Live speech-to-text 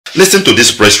Listen to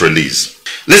this press release.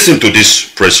 Listen to this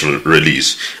press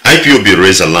release. IPOB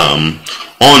raised alarm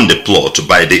on the plot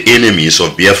by the enemies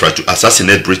of Biafra to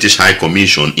assassinate British High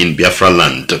Commission in Biafra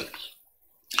land.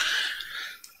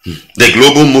 The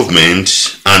global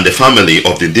movement and the family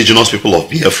of the indigenous people of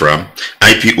Biafra,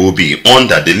 IPOB,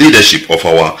 under the leadership of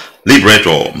our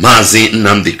liberator Mazi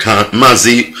Nnamdi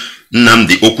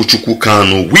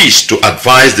Kanu, wish to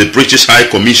advise the British High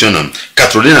Commissioner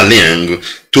Catherine Liang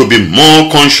to be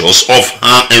more conscious of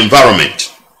her environment.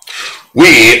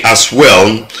 We as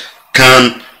well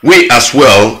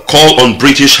call on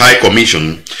British High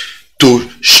Commission to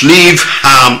leave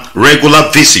her regular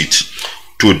visit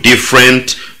to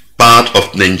different part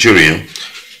of Nigeria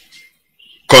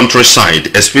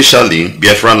countryside, especially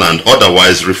Biafra land,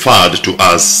 otherwise referred to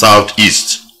as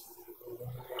Southeast.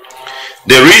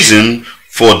 The reason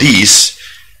for this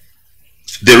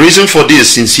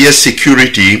sincere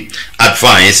security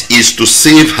advice is to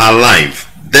save her life.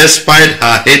 Despite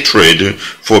her hatred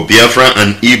for Biafra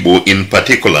and Igbo in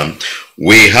particular,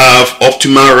 we have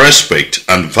optimal respect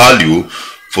and value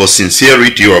for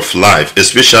sincerity of life,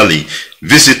 especially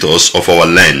visitors of our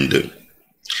land.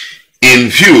 In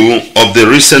view of the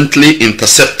recently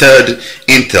intercepted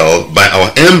intel by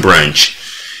our M branch,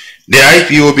 the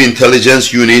IPOB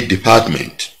Intelligence Unit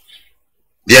Department,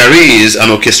 there is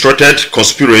an orchestrated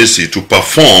conspiracy to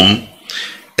perform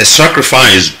a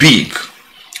sacrifice big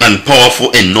and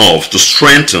powerful enough to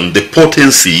strengthen the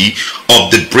potency of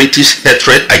the British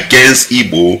hatred against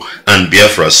Igbo and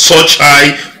Biafra. Such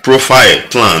high-profile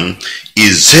plan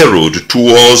is zeroed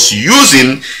towards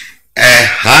using a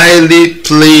highly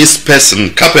placed person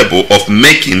capable of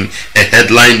making a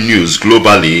headline news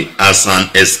globally as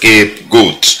an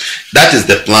scapegoat. That is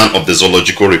the plan of the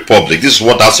Zoological Republic. This is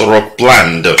what Asoro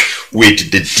planned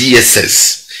with the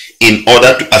DSS in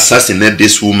order to assassinate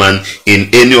this woman in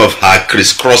any of her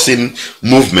crisscrossing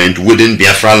movement within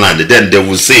Biafra land. Then they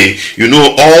will say, you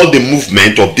know, all the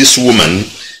movement of this woman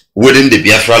within the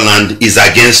Biafra land is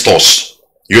against us.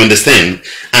 You understand?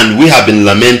 And we have been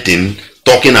lamenting,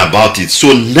 talking about it. So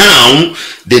now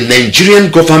the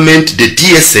Nigerian government, the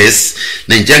DSS,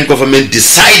 Nigerian government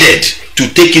decided to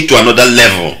take it to another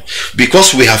level,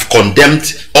 because we have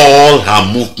condemned all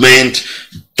her movement,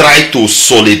 try to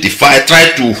solidify,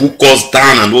 try to hook us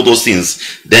down and all those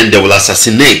things. Then they will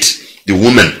assassinate the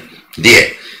woman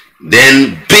there.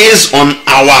 Then based on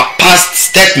our past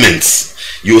statements,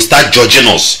 you will start judging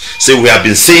us. Say, we have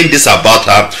been saying this about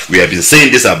her, we have been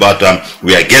saying this about her,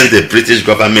 we are against the British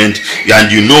government,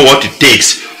 and you know what it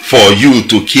takes for you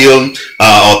to kill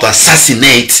or to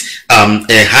assassinate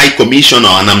a high commissioner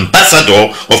or an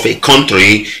ambassador of a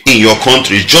country in your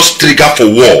country. Just trigger for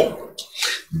war.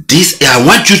 This, I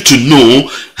want you to know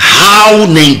how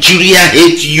Nigeria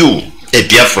hates you, a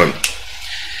Biafran.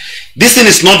 This thing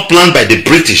is not planned by the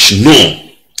British, no.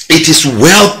 It is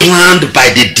well planned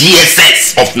by the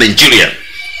DSS of Nigeria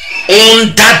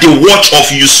under the watch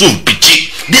of Yusuf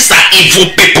Bichi. These are evil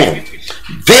people,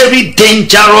 very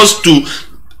dangerous to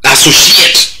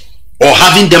associate or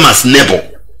having them as neighbor.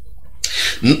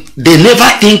 They never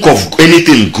think of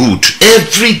anything good.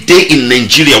 Every day in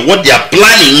Nigeria, what they are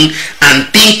planning and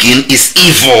thinking is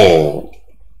evil.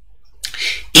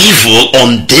 Evil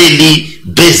on daily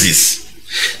basis.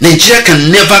 Nigeria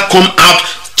can never come out.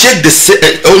 Check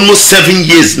the almost 7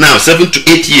 years now, 7 to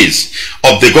 8 years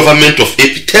of the government of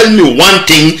AP. Tell me one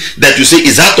thing that you say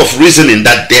is out of reasoning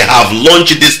that they have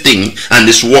launched this thing and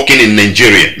it's working in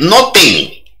Nigeria.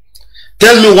 Nothing.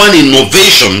 Tell me one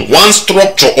innovation, one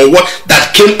structure or what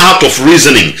that came out of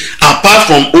reasoning, apart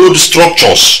from old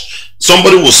structures.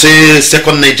 Somebody will say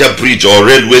Second Niger Bridge or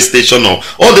railway station, or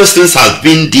all those things has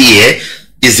been there,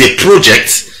 is a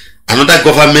project. Another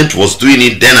government was doing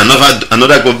it, then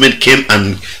another government came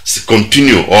and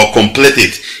continue or complete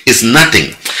it. It's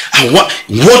nothing. And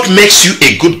what makes you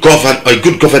a good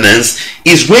governance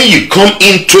is when you come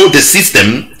into the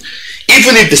system.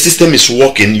 Even if the system is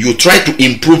working, you try to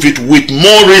improve it with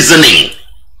more reasoning.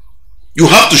 You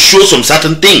have to show some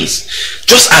certain things.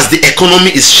 Just as the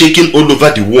economy is shaking all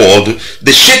over the world,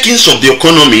 the shakings of the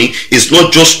economy is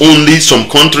not just only some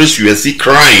countries you see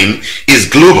crying,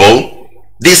 it's global.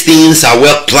 These things are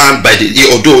well planned by the,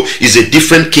 although it's a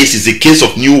different case, it's a case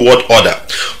of New World Order.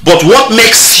 But what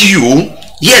makes you,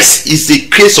 yes, it's a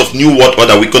case of New World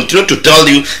Order. We continue to tell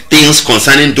you things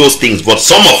concerning those things, but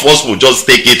some of us will just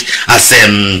take it as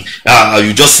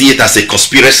you just see it as a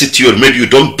conspiracy theory. Maybe you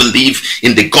don't believe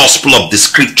in the gospel of the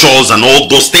scriptures and all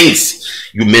those things.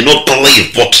 You may not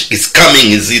believe, but it's coming.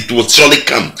 It will surely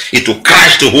come. It will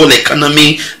crash the whole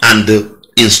economy and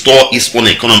install its own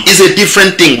economy. It's a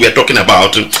different thing we are talking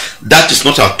about. That is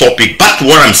not our topic. Back to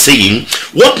what I'm saying.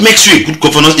 What makes you a good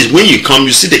governor is when you come,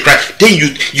 you see the crack, then you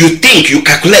think, you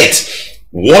calculate,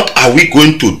 what are we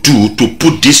going to do to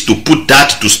put this, to put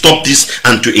that, to stop this,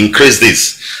 and to increase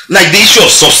this? Like the issue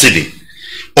of subsidy.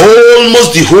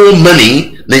 Almost the whole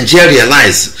money Nigeria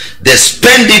realize they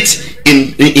spend it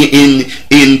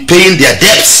in paying their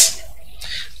debts.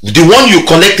 The one you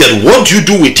collected, what do you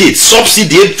do with it?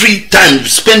 Subsidy every time,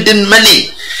 spending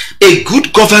money. A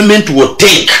good government will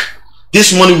think,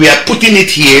 this money we are putting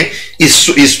it here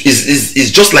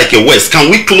is just like a waste. Can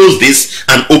we close this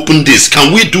and open this?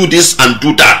 Can we do this and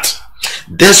do that?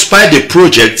 Despite the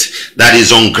project that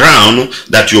is on ground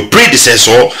that your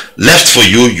predecessor left for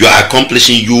you, you are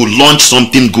accomplishing, you launch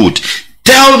something good.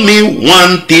 Tell me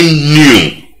one thing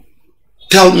new.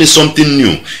 Tell me something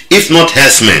new. If not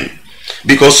herdsmen.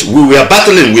 Because we were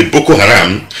battling with Boko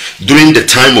Haram during the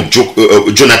time of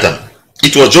Jonathan.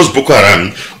 It was just Boko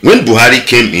Haram. When Buhari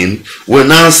came in, we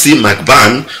now see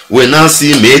Macban, we now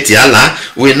see Meetiala,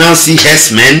 we now see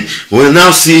herdsmen, we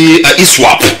now see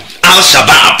Iswap,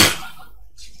 Al-Shabaab,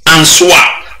 and SWAP.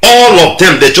 All of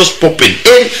them, they're just popping.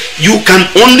 And you can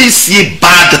only see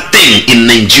bad thing in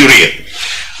Nigeria.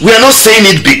 We are not saying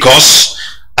it because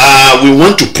we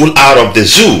want to pull out of the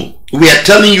zoo. We are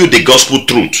telling you the gospel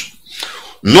truth.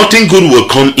 Nothing good will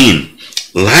come in.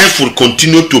 Life will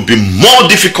continue to be more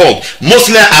difficult,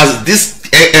 mostly as this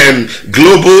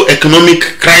global economic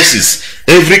crisis,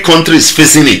 every country is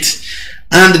facing it.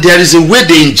 And there is a way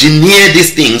they engineer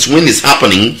these things. When it's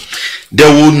happening, they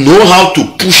will know how to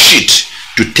push it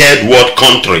to third world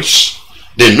countries.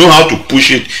 They know how to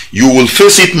push it. You will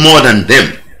face it more than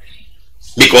them.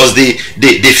 Because the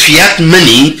fiat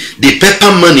money, the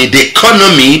paper money, the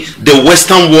economy, the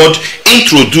Western world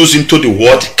introduced into the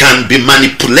world can be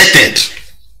manipulated.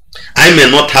 I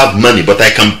may not have money, but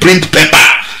I can print paper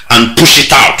and push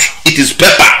it out. It is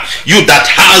paper. You that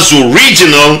has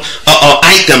original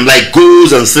item like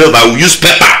gold and silver will use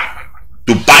paper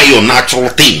to buy your natural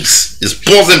things. It's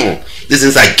possible. This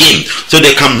is a game. So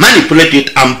they can manipulate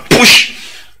it and push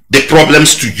the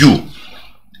problems to you.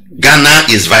 Ghana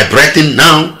is vibrating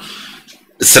now.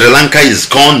 Sri Lanka is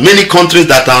gone. Many countries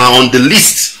that are on the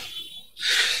list.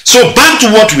 So back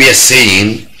to what we are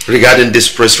saying regarding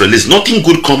this press release. Nothing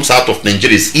good comes out of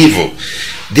Nigeria. It's evil.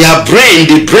 Their brain,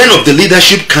 the brain of the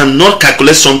leadership cannot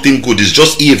calculate something good. It's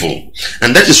just evil.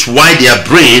 And that is why their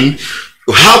brain,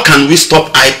 how can we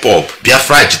stop Ipob,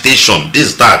 Biafra agitation,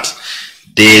 this, that?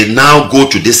 They now go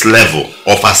to this level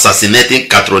of assassinating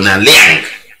Katrina Liang.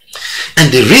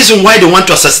 And the reason why they want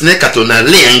to assassinate Katrina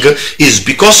Liang is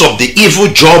because of the evil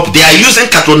job they are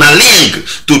using Katrina Liang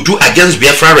to do against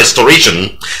Biafra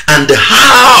restoration, and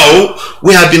how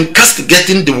we have been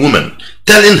castigating the woman,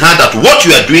 telling her that what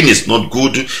you are doing is not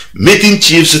good, meeting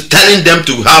chiefs, telling them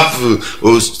to have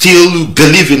still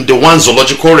believe in the one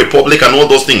zoological republic and all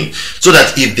those things, so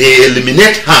that if they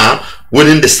eliminate her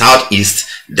within the southeast,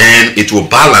 then it will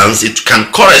balance, it can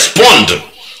correspond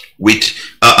with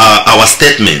our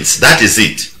statements. That is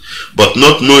it. But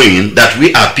not knowing that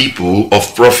we are people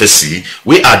of prophecy,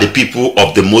 we are the people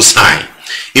of the Most High.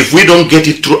 If we don't get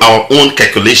it through our own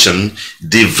calculation,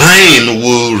 divine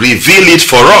will reveal it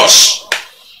for us.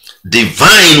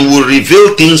 Divine will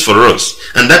reveal things for us.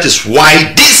 And that is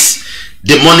why this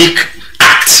demonic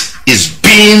act is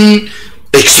being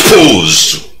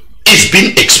exposed. It's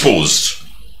been exposed.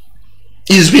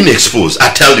 It's been exposed,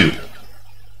 I tell you.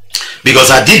 Because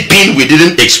had it been we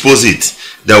didn't expose it,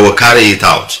 they will carry it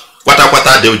out.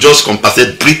 They will just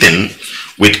compensate Britain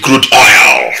with crude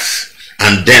oil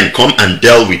and then come and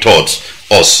deal with us.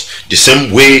 The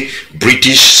same way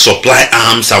British supply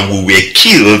arms and we were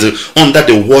killed under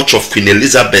the watch of Queen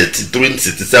Elizabeth during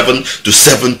 67 to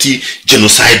 70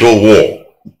 genocidal war.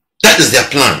 That is their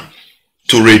plan,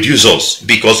 to reduce us,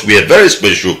 because we are very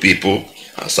special people.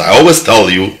 As I always tell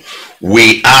you,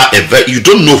 we are you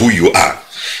don't know who you are.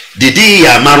 The day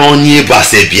Amaronye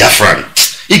was a Biafran,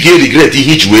 he get regret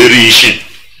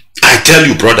I tell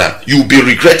you, brother, you'll be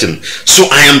regretting. So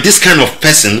I am this kind of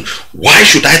person. Why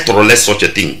should I tolerate such a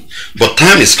thing? But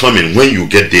time is coming when you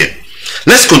get there.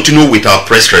 Let's continue with our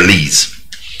press release.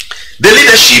 The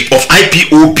leadership of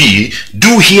IPOB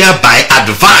do hereby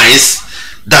advise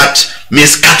that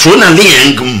Ms. Katrina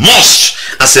Liang must,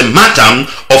 as a matter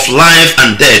of life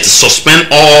and death, suspend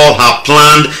all her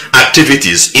planned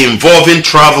activities involving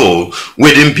travel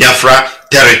within Biafra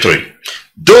territory.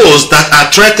 Those that are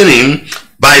threatening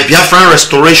by Biafra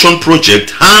restoration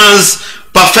project has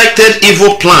perfected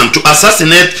evil plan to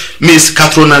assassinate Ms.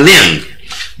 Katrina Liang,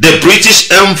 the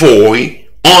British envoy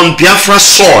on Biafra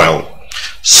soil.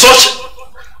 Such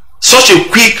such a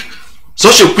quick,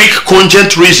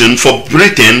 cogent reason for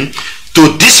Britain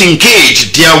to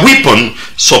disengage their weapon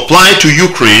supply to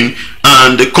Ukraine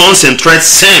and concentrate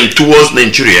same towards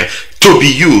Nigeria to be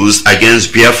used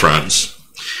against Biafrans.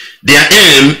 Their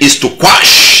aim is to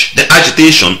quash the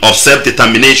agitation of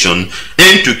self-determination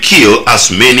and to kill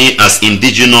as many as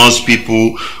indigenous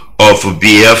people of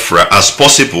Biafra as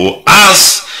possible,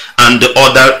 as and the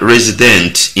other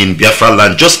residents in Biafra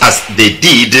land, just as they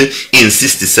did in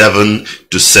 67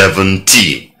 to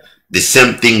 70. The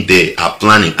same thing they are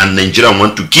planning, and Nigeria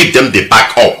want to give them the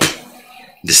backup.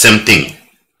 The same thing.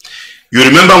 You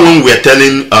remember when we were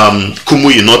telling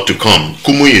Kumuyi not to come?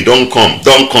 Kumuyi, don't come.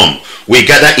 We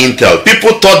gather intel.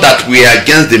 People thought that we are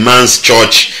against the man's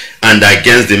church and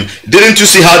against them. Didn't you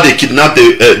see how they kidnapped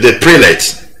the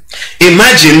prelate?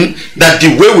 Imagine that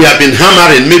the way we have been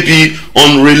hammering maybe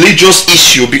on religious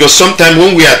issue, because sometimes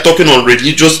when we are talking on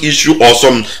religious issue or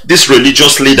this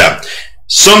religious leader,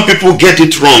 some people get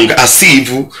it wrong as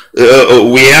if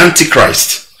we are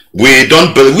antichrist. We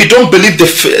don't believe the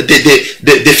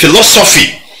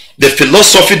philosophy. The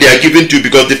philosophy they are giving to you,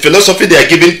 because the philosophy they are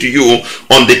giving to you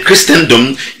on the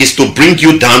Christendom is to bring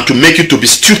you down, to make you to be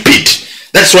stupid.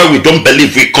 That's why we don't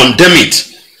believe, we condemn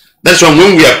it. That's why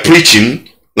when we are preaching,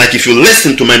 like if you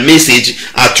listen to my message,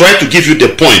 I try to give you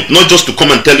the point, not just to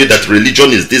come and tell you that religion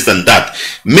is this and that.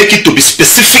 Make it to be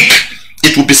specific.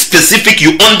 It will be specific.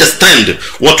 You understand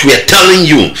what we are telling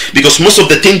you, because most of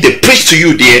the thing they preach to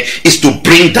you there is to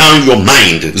bring down your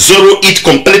mind, zero it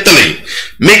completely,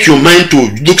 make your mind to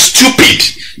look stupid.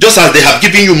 Just as they have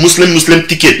given you Muslim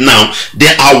ticket now, they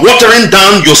are watering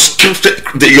down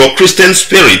your Christian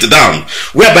spirit down,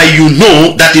 whereby you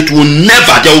know that there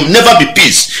will never be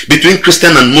peace between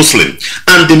Christian and Muslim,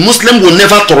 and the Muslim will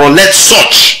never tolerate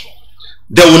such.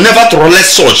 They will never tolerate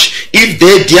such if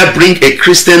they dare bring a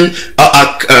Christian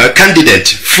candidate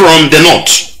from the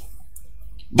north.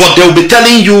 But they will be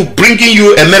telling you, bringing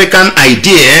you American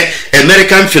idea,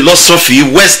 American philosophy,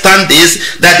 Western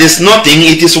this, that is nothing,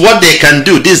 it is what they can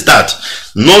do, this, that.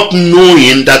 Not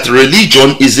knowing that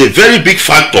religion is a very big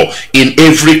factor in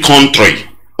every country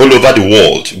all over the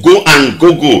world. Go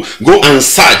and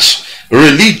search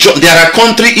religion. There are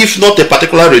countries, if not a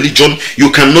particular religion,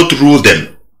 you cannot rule them.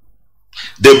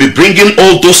 They'll be bringing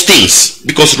all those things,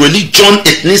 because religion,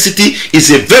 ethnicity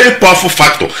is a very powerful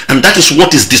factor, and that is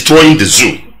what is destroying the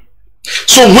zoo.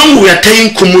 So when we are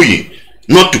telling Kumuyi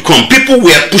not to come, people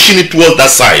were pushing it towards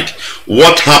that side.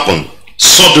 What happened?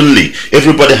 Suddenly,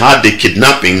 everybody had the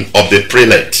kidnapping of the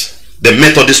prelate, the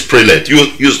Methodist prelate.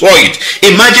 You saw it.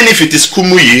 Imagine if it is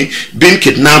Kumuyi being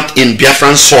kidnapped in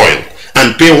Biafran soil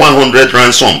and pay 100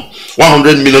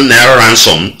 million naira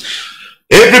ransom.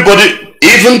 Everybody,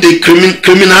 even the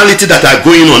criminality that are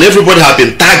going on, everybody have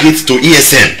been targeted to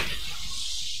ESN.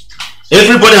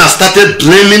 Everybody has started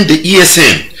blaming the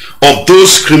ESN of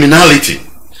those criminality.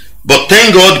 But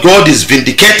thank God, God is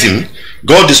vindicating.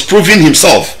 God is proving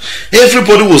himself.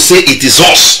 Everybody will say it is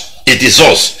us. It is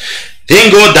us.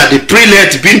 Thank God that the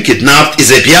prelate being kidnapped is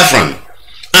a Biafran.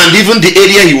 And even the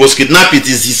area he was kidnapped, it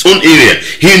is his own area.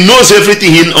 He knows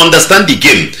everything. He understands the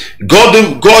game.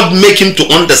 God make him to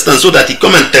understand, so that he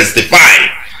come and testify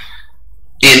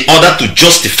in order to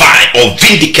justify or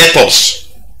vindicate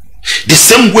us. The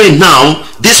same way now,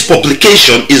 this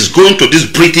publication is going to this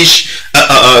British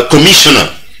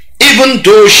commissioner. Even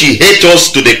though she hates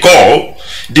us to the core,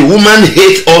 the woman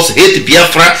hates us, hates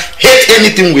Biafra, hates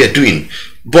anything we are doing.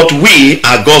 But we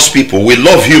are God's people. We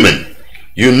love human.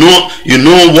 You know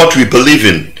what we believe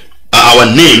in. Our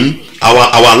name,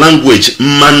 our language,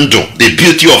 Mando, the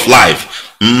beauty of life.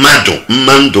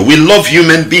 Mando. We love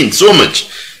human beings so much.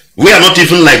 We are not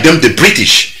even like them, the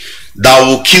British, that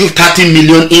will kill 30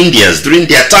 million Indians during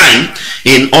their time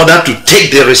in order to take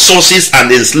their resources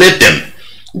and enslave them.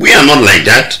 We are not like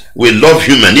that. We love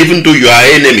human. Even though you are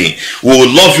enemy, we will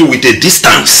love you with a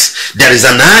distance. There is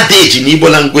an adage in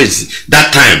Igbo language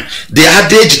that time. The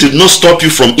adage did not stop you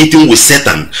from eating with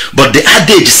Satan. But the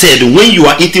adage said, when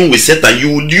you are eating with Satan, you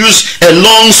will use a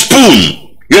long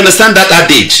spoon. You understand that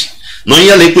adage?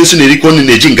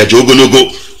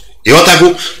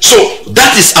 So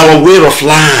that is our way of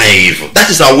life. That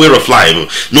is our way of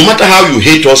life. No matter how you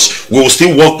hate us, we will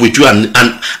still work with you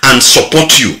and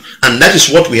support you. And that is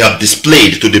what we have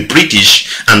displayed to the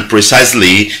British, and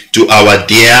precisely to our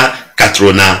dear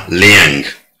Katrina Liang.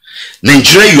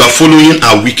 Nigeria, you are following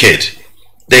are wicked.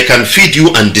 They can feed you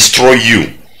and destroy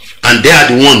you. And they are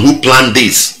the one who planned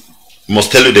this. I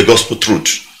must tell you the gospel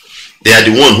truth. They are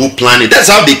the one who planned it. That's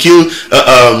how they killed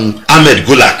Ahmed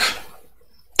Gulak.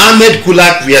 Ahmed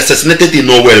Gulak, we assassinated in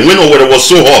Owerri when Owerri was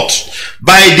so hot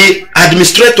by the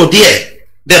administrator there.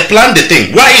 They planned the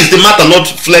thing. Why is the matter not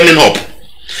flaming up?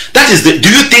 That is the, do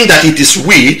you think that it is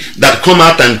we that come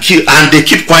out and kill and they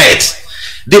keep quiet?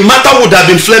 The matter would have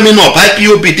been flaming up.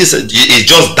 IPOB, this it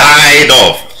just died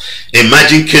off.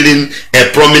 Imagine killing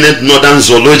a prominent northern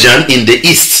zoologian in the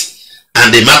east and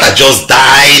the matter just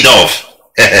died off.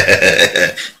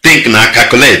 Think now,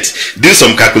 calculate, do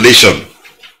some calculation.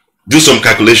 Do some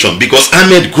calculation, because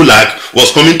Ahmed Gulag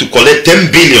was coming to collect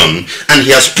 10 billion and he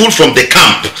has pulled from the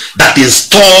camp that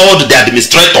installed the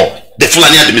administrator, the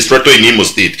Fulani administrator in Imo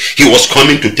State. He was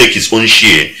coming to take his own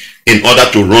share in order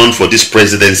to run for this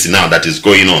presidency now that is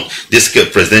going on, this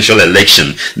presidential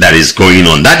election that is going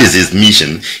on. That is his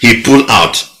mission. He pulled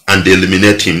out and they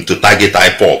eliminate him to target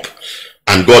Ipob,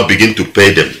 and God begin to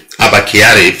pay them.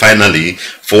 Abakiare finally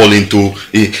fall into,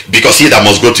 because he that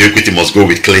must go to equity must go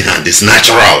with clean hand. It's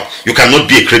natural. You cannot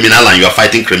be a criminal and you are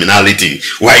fighting criminality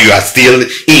while you are still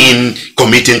in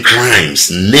committing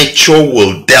crimes. Nature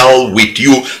will deal with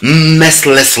you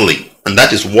mercilessly. And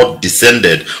that is what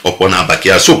descended upon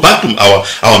Abakiare. So back to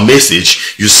our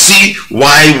message, you see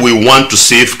why we want to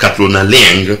save Katrona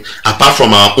Leng, apart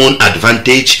from our own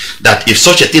advantage, that if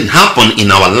such a thing happen in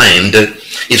our land,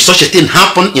 if such a thing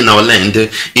happened in our land,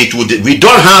 it would, we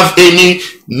don't have any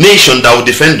nation that will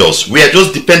defend us. We are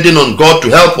just depending on God to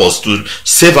help us to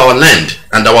save our land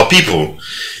and our people.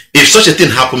 If such a thing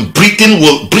happened,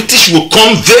 British will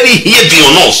come very heavy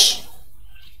on us.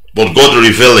 But God will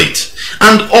reveal it.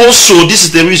 And also, this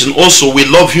is the reason also we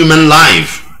love human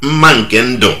life.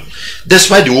 Mankendo.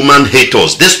 Despite the woman hate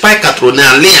us, despite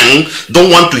Katrona Liang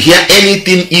don't want to hear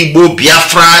anything Igbo,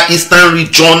 Biafra, Eastern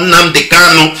region, Nnamdi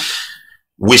Kanu,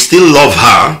 we still love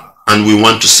her and we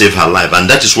want to save her life. And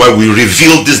that is why we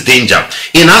reveal this danger.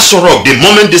 In Asorok, the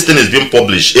moment this thing is being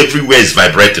published, everywhere is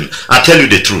vibrating. I tell you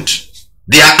the truth.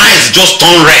 Their eyes just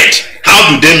turn red. How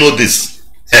do they know this?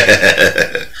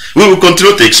 We will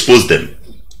continue to expose them.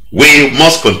 We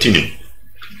must continue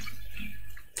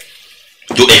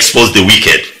to expose the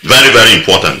wicked. Very, very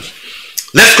important.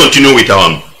 Let's continue with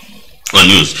our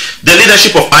news. The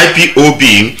leadership of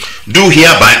IPOB do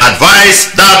hereby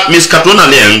advise that Ms.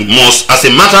 Katrona Liang must, as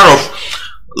a matter of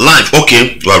life,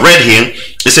 okay, you are read here,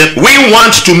 it said, we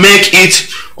want to make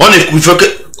it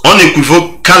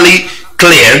unequivocally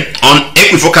clear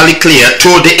to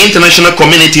the international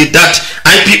community that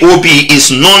IPOB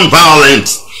is non-violent,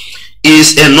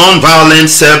 is a non-violent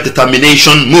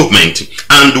self-determination movement,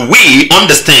 and we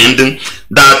understand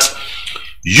that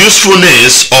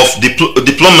usefulness of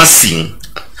diplomacy,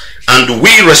 and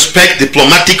we respect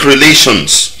diplomatic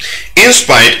relations in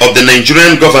spite of the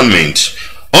Nigerian government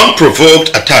unprovoked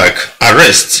attack,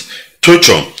 arrest,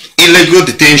 torture, illegal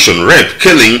detention, rape,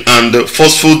 killing, and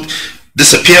forceful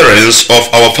disappearance of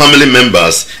our family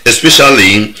members,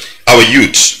 especially our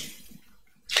youth.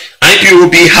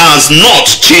 IPOB has not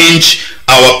changed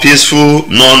our peaceful,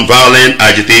 non-violent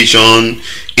agitation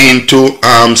into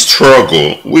armed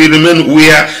struggle. We remain,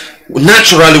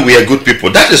 naturally we are good people.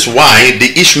 That is why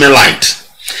the Ishmaelite,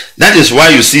 that is why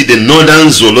you see the northern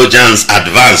zoologians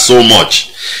advance so much.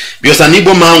 Because an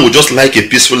Igbo man would just like a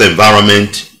peaceful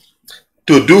environment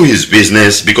to do his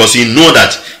business, because he know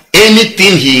that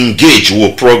anything he engage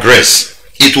will progress.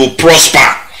 It will prosper.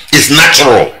 It's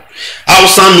natural.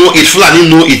 Hausa know it, Fulani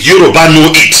know it, Yoruba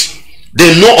know it.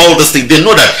 They know all this thing. They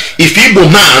know that if Igbo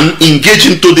man engage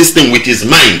into this thing with his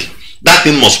mind, that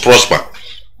thing must prosper.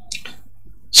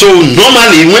 So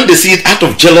normally when they see it out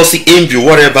of jealousy, envy,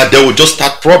 whatever, they will just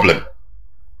start problem.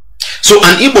 So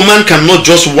an Igbo man cannot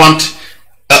just want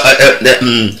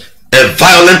a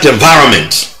violent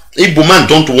environment. Igbo man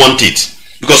don't want it,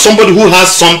 because somebody who has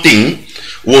something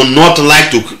will not like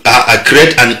to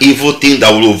create an evil thing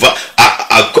that will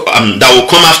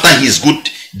come after his good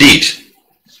deed.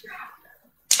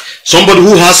 Somebody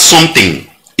who has something,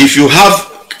 if you have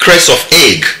crest of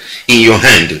egg in your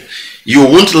hand, you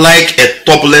won't like a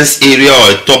turbulence area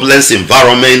or a turbulence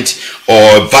environment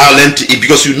or violent,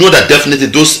 because you know that definitely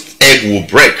those egg will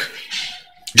break.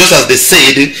 Just as they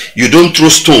said, you don't throw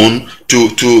stone to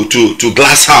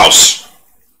glass house.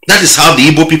 That is how the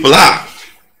Igbo people are.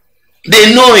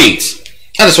 They know it.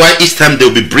 That is why each time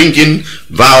they'll be bringing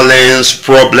violence,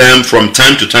 problem from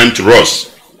time to time to us.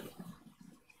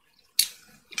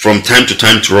 From time to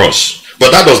time to us.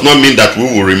 But that does not mean that we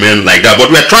will remain like that. But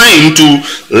we are trying to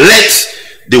let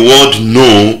the world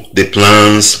know the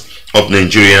plans of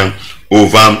Nigeria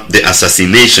over the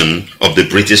assassination of the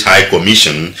British High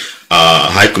Commissioner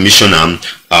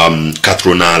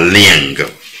Katrona Liang.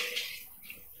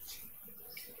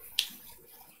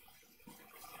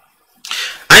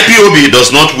 IPOB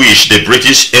does not wish the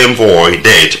British envoy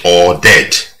dead or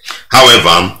dead.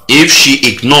 However, if she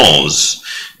ignores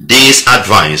this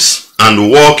advice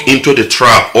and walk into the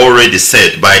trap already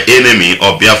set by enemy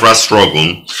of Biafra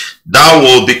struggle, that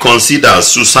will be considered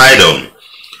suicidal.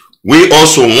 We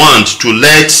also want to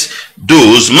let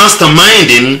those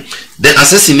masterminding the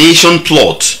assassination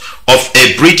plot of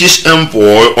a British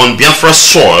envoy on Biafra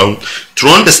soil to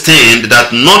understand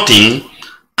that nothing,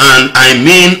 and I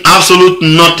mean absolute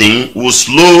nothing, will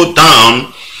slow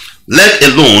down, let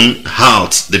alone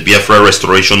halt the Biafra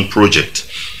restoration project.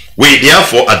 We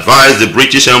therefore advise the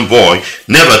British envoy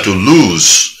never to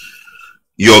lose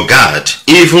your guard,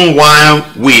 even while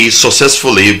we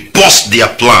successfully bust their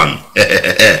plan.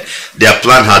 Their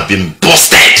plan had been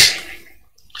busted.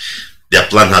 Their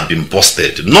plan had been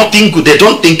busted. Nothing good. They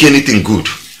don't think anything good.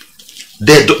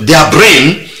 Their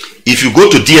brain, if you go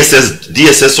to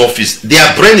DSS office,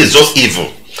 their brain is just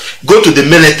evil. Go to the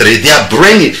military, their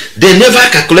brain, they never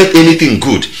calculate anything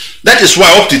good. That is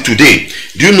why up to today,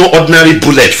 do you know ordinary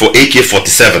bullet for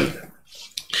AK-47?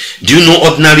 Do you know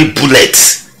ordinary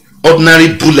bullets?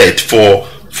 Ordinary bullet for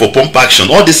pump action.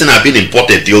 All these things have been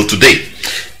imported till today.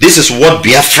 This is what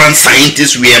Biafran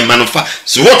scientists were manufacturing.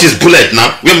 So what is bullet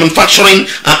now? We are manufacturing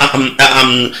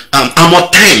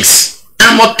armored tanks.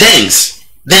 Armored tanks.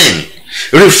 Then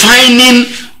refining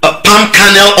palm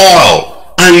kernel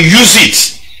oil and use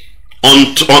it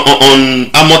on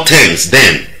armored tanks.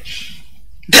 Then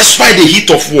that's why the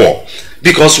heat of war.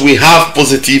 Because we have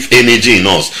positive energy in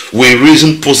us. We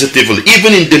reason positively.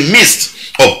 Even in the midst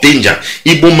of danger,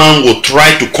 Igbo man will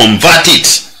try to convert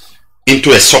it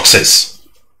into a success.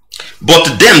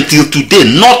 But then till today,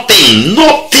 nothing.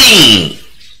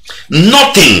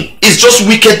 It's just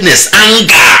wickedness,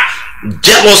 anger,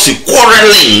 jealousy,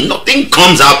 quarreling. Nothing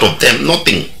comes out of them.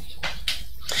 Nothing.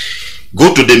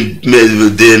 Go to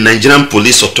the Nigerian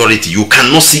police authority. You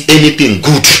cannot see anything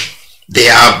good. They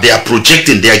are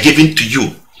projecting. They are giving to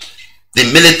you. The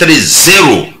military is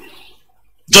zero.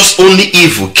 Just only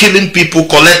evil, killing people,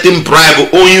 collecting bribe,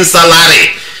 owing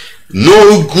salary.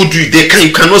 No good.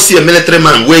 You cannot see a military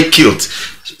man well killed.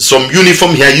 Some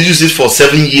uniform here, you use it for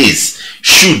 7 years.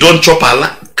 Shoe, don't chop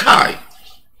a car.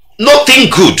 Nothing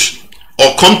good.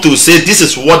 Or come to say this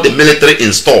is what the military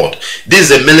installed. This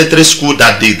is a military school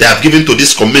that they have given to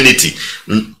this community.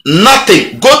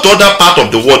 Nothing. Go to other part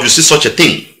of the world, you see such a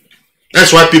thing.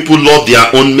 That's why people love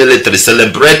their own military,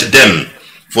 celebrate them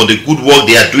for the good work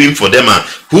they are doing for them. And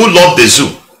who love the zoo?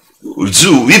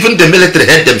 Even the military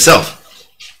hate themselves.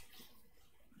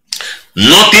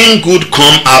 Nothing good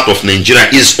come out of Nigeria.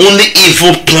 Is only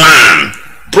evil plan.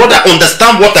 Brother,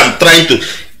 understand what I'm trying to.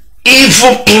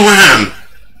 Evil plan.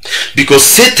 Because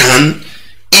Satan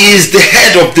is the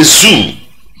head of the zoo.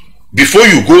 Before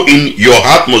you go in, your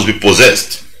heart must be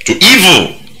possessed to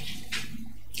evil.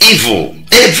 Evil.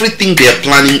 Everything they are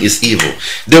planning is evil.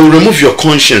 They will remove your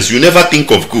conscience. You never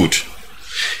think of good.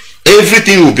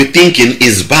 Everything you will be thinking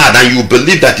is bad, and you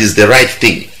believe that is the right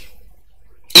thing.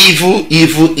 Evil,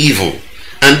 evil, evil.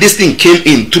 And this thing came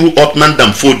in through Ottoman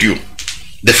Damfodio,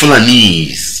 the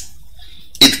Fulanese.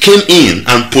 It came in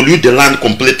and pollute the land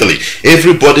completely.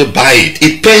 Everybody buy it.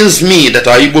 It pains me that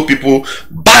our Igbo people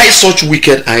buy such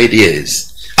wicked ideas.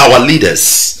 Our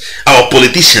leaders, our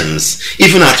politicians,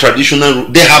 even our traditional,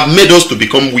 they have made us to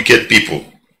become wicked people.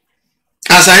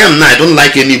 As I am now, I don't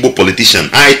like any Igbo politician.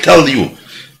 I tell you.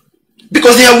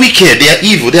 Because they are wicked, they are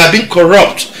evil, they are being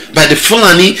corrupt by the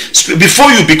Fulani. Before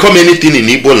you become anything in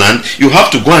Igbo land, you have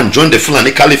to go and join the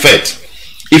Fulani Caliphate.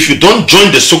 If you don't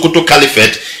join the Sokoto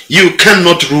Caliphate, you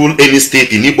cannot rule any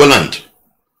state in Igbo land.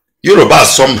 Yorubas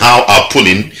somehow are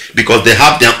pulling because they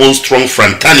have their own strong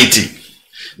fraternity.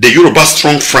 The Yoruba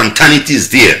strong fraternity is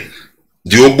there.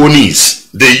 The Ogbonis,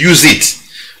 they use it.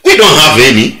 We don't have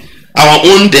any. Our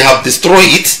own, they have destroyed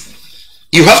it.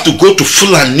 You have to go to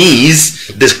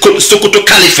Fulanese, the Sokoto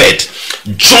Caliphate,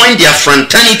 join their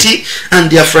fraternity,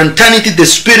 and their fraternity, the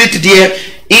spirit there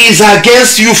is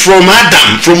against you from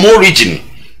Adam, from origin.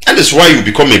 And that's why you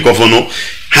become a governor.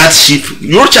 Hardship.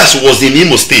 Rochas was in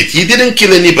Imo State. He didn't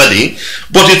kill anybody,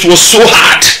 but it was so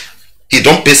hard. He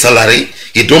don't pay salary.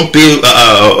 He don't pay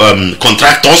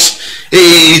contractors.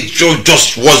 It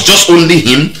was just only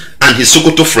him and his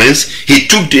Sokoto friends. He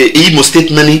took the Imo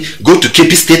State money, go to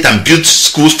Kebbi State and build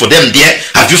schools for them there.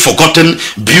 Have you forgotten?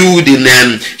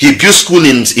 He built school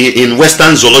in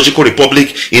Western Zoological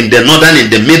Republic, in the northern, in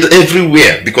the middle,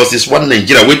 everywhere, because it's one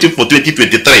Nigeria waiting for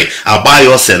 2023.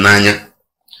 Abayo Senanya.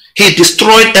 He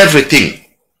destroyed everything.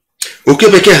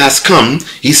 Okebeke has come.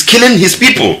 He's killing his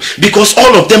people because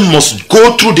all of them must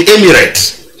go through the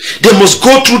Emirates. They must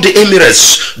go through the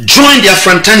Emirates, join their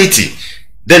fraternity.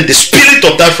 then the spirit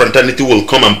of that fraternity will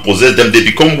come and possess them. They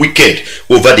become wicked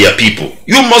over their people.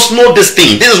 You must know this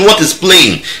thing. This is what is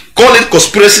playing. Call it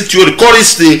conspiracy theory. Call it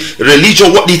the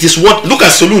religion. What it is. What? Look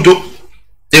at Soludo,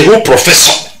 a whole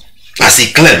professor, as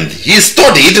he claimed. He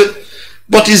studied,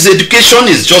 but his education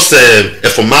is just a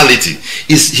formality.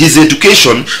 His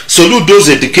education, Soludo's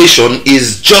education,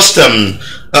 is just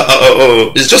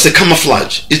it's just a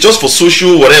camouflage. It's just for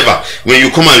social whatever. When you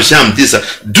come and say I'm this,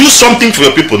 do something for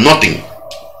your people. Nothing.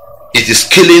 It is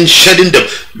killing, shedding them.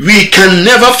 We can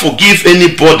never forgive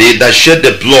anybody that shed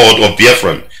the blood of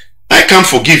Biafran. I can't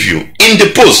forgive you. In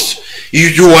the post,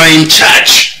 you are in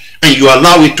charge and you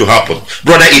allow it to happen.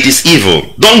 Brother, it is evil.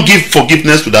 Don't give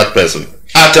forgiveness to that person.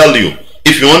 I tell you,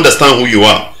 if you understand who you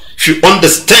are, if you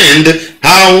understand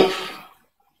how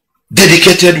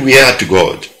dedicated we are to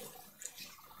God.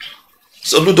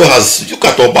 So Ludo has, look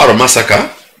at Obara massacre.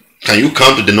 Can you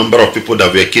count the number of people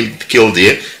that were killed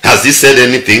there? Has he said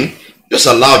anything? Just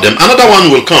allow them. Another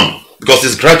one will come because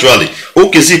it's gradually.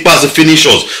 Okay, see, pass the finish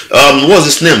us. What's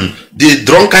his name? The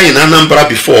drunkard in Anambra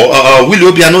before. Will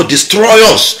Obiano destroy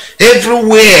us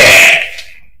everywhere?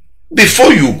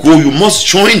 Before you go, you must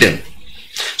join them.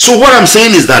 So what I'm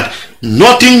saying is that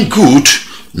nothing good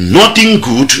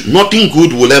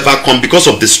will ever come because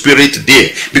of the spirit there,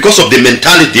 because of the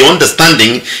mentality, the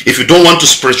understanding. If you don't want to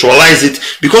spiritualize it,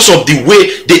 because of the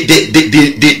way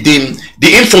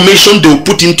the information they will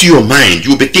put into your mind,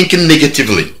 you'll be thinking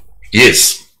negatively.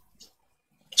 Yes.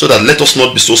 So that let us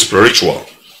not be so spiritual.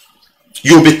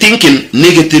 You'll be thinking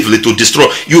negatively to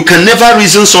destroy. You can never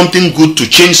reason something good to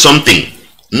change something.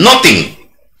 Nothing.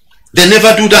 They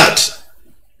never do that.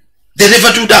 They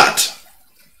never do that.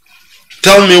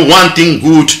 Tell me one thing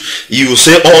good. You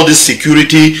say all this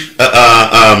security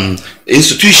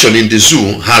institution in the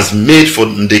zoo has made for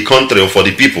the country or for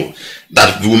the people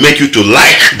that will make you to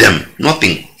like them.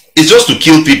 Nothing. It's just to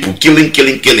kill people. Killing.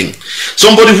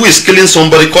 Somebody who is killing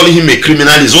somebody, calling him a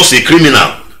criminal, is also a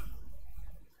criminal.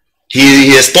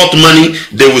 He has taught money.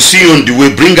 They will see you on the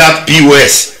way, bring out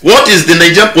POS. What is the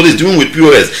Nigerian police doing with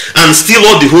POS? And steal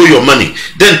all the whole your money.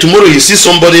 Then tomorrow you see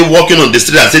somebody walking on the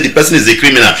street and say the person is a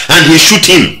criminal and he shoot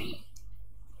him.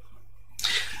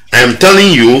 I am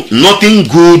telling you, nothing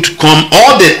good come.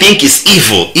 All they think is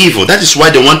evil. Evil. That is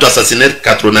why they want to assassinate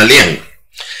Katronaliang.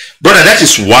 Brother, that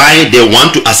is why they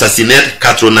want to assassinate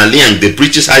Katronaliang, the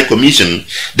British High Commission.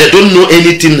 They don't know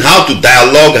anything, how to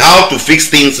dialogue, how to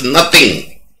fix things, nothing.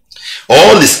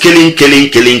 All is killing,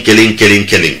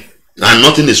 and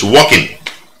nothing is working.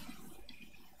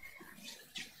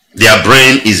 Their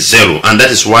brain is zero, and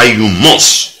that is why you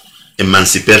must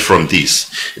emancipate from this.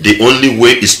 The only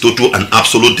way is total and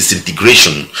absolute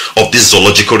disintegration of this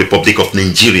zoological republic of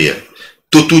Nigeria.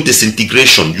 Total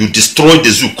disintegration. You destroy the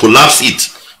zoo, collapse it,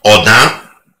 or down,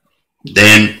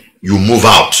 then you move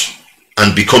out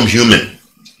and become human.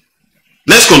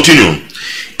 Let's continue.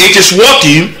 It is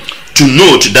worthy to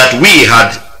note that we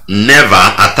had never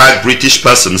attacked British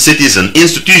persons, citizens,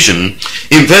 institutions,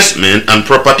 investment and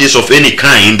properties of any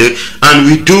kind, and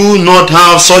we do not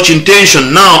have such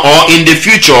intention now or in the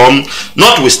future,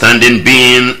 notwithstanding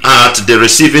being at the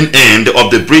receiving end of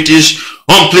the British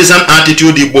unpleasant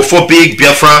attitude, Igbo-phobic,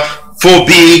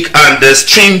 Biafra-phobic, and the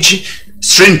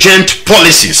stringent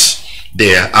policies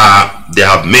they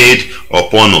have made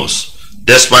upon us.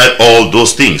 Despite all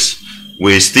those things,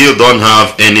 we still don't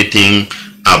have anything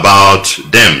about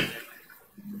them.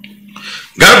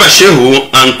 Garba Shehu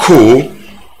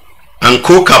and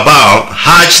co cabal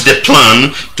hatched the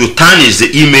plan to tarnish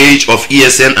the image of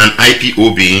ESN and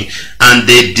IPOB, and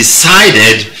they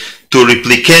decided to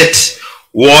replicate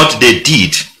what they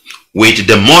did with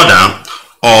the murder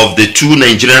of the two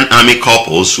Nigerian army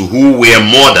couples who were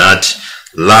murdered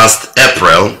last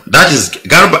April. That is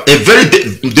Garba,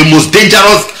 the most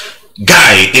dangerous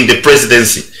guy in the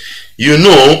presidency, you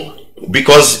know,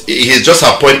 because he's just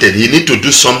appointed. He need to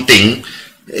do something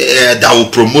that will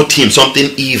promote him,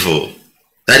 something evil.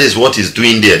 That is what he's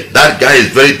doing there. That guy is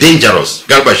very dangerous.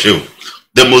 Garba Shehu,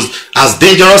 the most as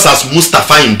dangerous as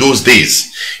Mustafa in those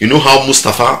days. You know how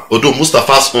Mustafa, although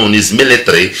Mustafa's own is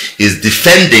military, is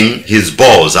defending his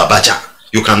boss Abacha.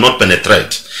 You cannot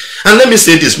penetrate. And let me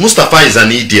say this: Mustafa is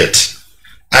an idiot.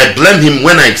 I blame him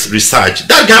when I research.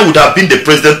 That guy would have been the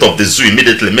president of the zoo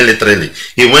immediately, militarily.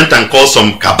 He went and called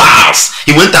some cabals.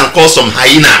 He went and called some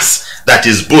hyenas that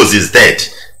his boss is dead.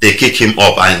 They kick him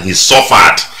up and he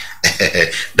suffered.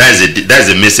 That is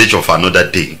a message of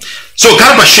another day. So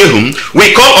Garba Shehu,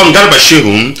 we call on Garba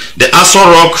Shehu, the Aso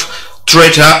Rock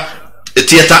theater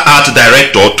art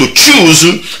director, to choose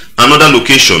another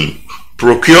location,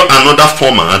 procure another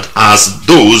format, as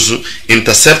those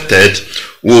intercepted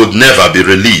would never be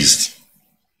released.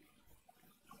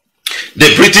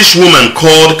 The British woman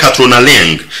called Katrina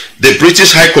Liang, the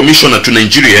British High Commissioner to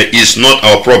Nigeria, is not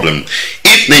our problem.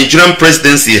 If Nigerian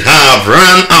presidency have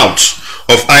run out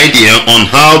of idea on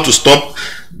how to stop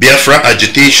Biafra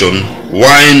agitation,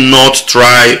 why not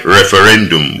try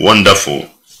referendum? Wonderful.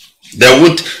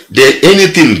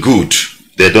 Anything good,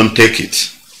 they don't take it.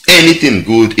 Anything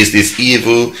good is this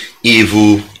evil,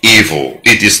 evil, evil.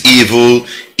 It is evil,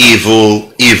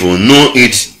 evil, evil. Know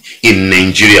it in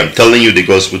Nigeria. I'm telling you the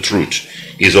gospel truth.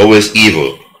 It's always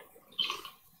evil.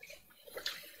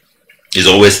 It's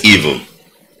always evil.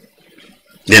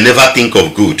 They never think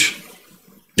of good.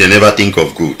 They never think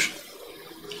of good.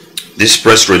 This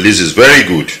press release is very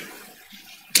good.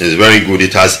 It's very good.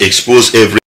 It has exposed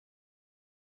every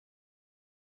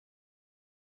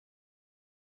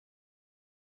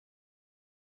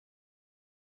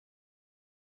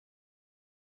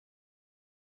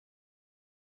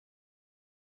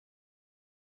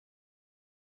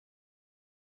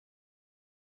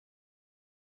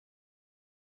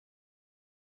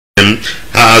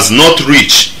has not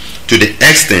reached to the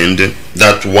extent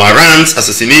that warrants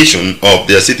assassination of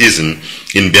their citizen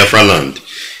in Biafra land,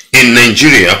 in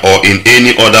Nigeria, or in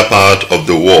any other part of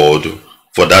the world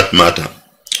for that matter.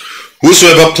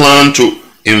 Whosoever plan to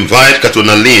invite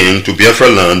Katrina Liang to Biafra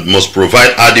land must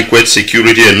provide adequate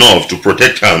security enough to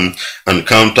protect him and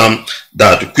counter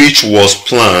that which was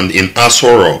planned in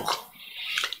Aso Rock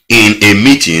in a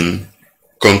meeting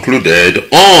concluded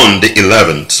on the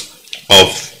 11th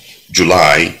of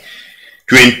July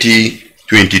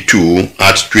 2022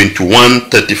 at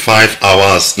 21:35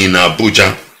 hours in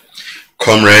Abuja.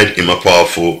 Comrade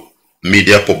Ipob,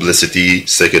 Media Publicity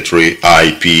Secretary,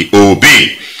 IPOB.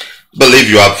 Believe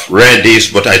you have read this,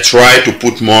 but I try to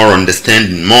put more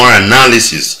understanding, more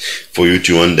analysis for you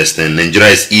to understand. Nigeria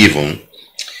is evil.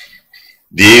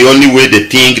 The only way they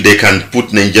think they can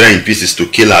put Nigeria in pieces is to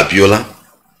kill Abiola.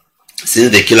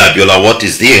 Since they kill Abiola, what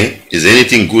is there? Is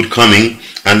anything good coming?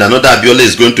 And another Abiola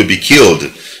is going to be killed,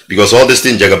 because all this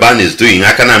thing Jagaban is doing.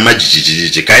 I can imagine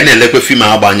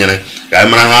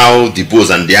how the boss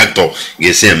and the actor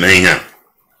get same man here,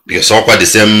 because all quite the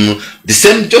same.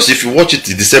 Just if you watch it,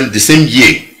 the same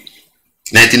year,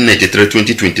 1993,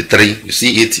 2023. You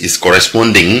see it is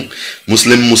corresponding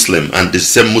Muslim, and the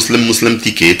same Muslim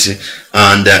ticket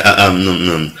and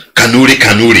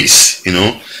Kanuris. You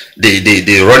know,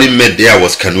 the running mate there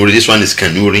was Kanuri. This one is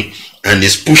Kanuri. And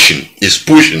it's pushing,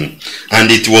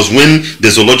 and it was when the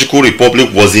Zoological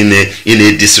Republic was in a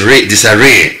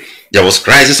disarray. There was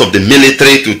crisis of the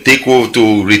military to take over,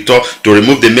 to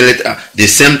remove the military. The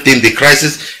same thing, the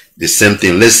crisis, the same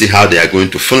thing. Let's see how they are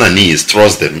going to Fulanese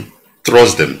trust them.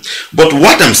 But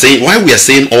what I'm saying, why we are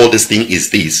saying all this thing is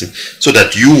this, so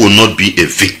that you will not be a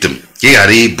victim. You are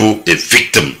able a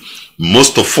victim.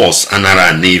 Most of us are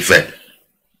not neve.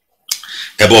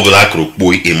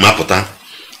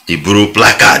 Iburu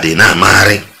placard na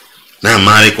mari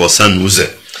ko sanuze.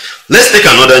 Let's take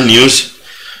another news.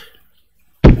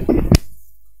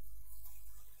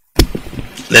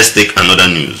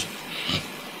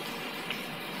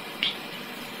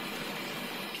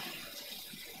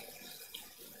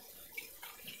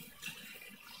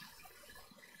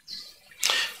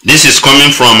 This is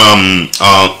coming from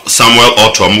Samuel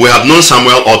Autumn. We have known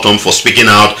Samuel Autumn for speaking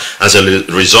out as a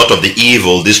result of the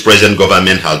evil this present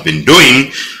government has been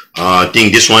doing. I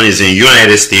think this one is in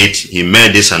United States. He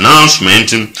made this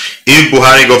announcement. If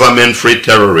Buhari government free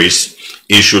terrorists,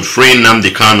 it should free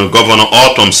Nnamdi Kanu. Governor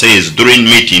Autumn says during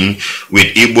meeting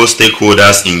with Igbo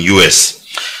stakeholders in US.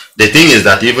 The thing is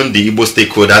that even the Igbo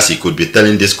stakeholders, he could be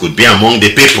telling this, could be among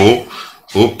the people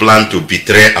who plan to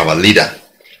betray our leader.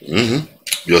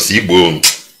 Just Igbo.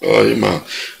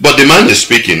 But the man is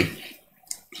speaking.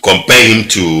 Compare him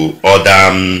to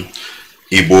other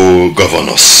Igbo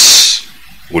governors.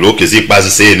 Will Okezie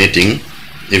say anything?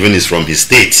 Even is from his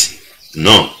state.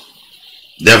 No.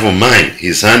 Never mind.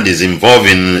 His hand is involved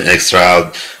in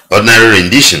extraordinary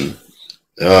rendition.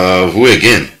 Who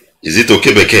again? Is it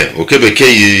Okebeke?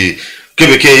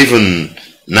 Okebeke even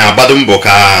na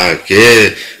Badumboka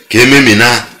ke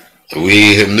memina.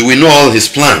 We know all his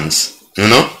plans. You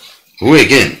know? Who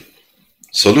again?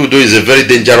 Soludo is a very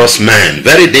dangerous man.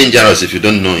 Very dangerous if you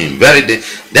don't know him.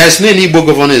 There's no Igbo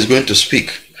governor is going to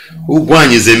speak.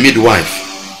 Ugwan is a midwife.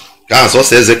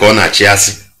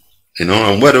 You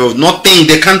know, and whatever, nothing,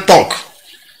 they can't talk.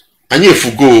 And if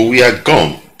you go, we are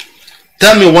gone.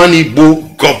 Tell me one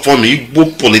Igbo governor,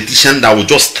 Igbo politician that will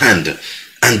just stand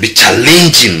and be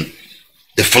challenging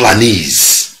the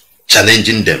Fulanese.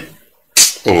 Challenging them.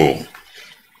 Oh.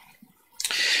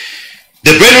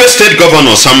 The Benue State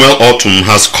Governor Samuel Ortom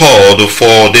has called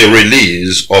for the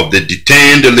release of the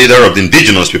detained leader of the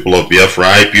indigenous people of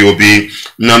Biafra, Ipob,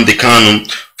 Nnamdi Kanu,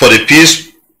 for the peace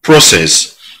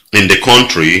process in the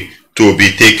country to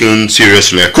be taken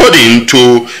seriously. According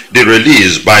to the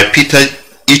release by Peter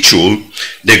Ichul,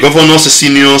 the governor's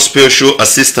senior special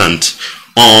assistant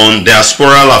on the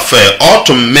diasporal affair,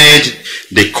 Ortom made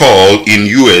the call in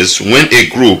US when a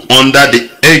group under the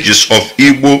aegis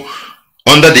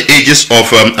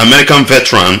of American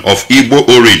veteran of Igbo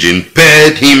origin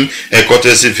paid him a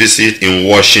courtesy visit in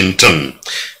Washington.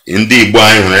 In the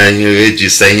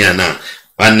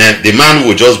the man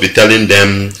would just be telling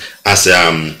them as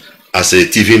a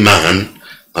TV man,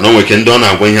 and on weekend on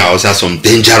when he also has some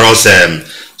dangerous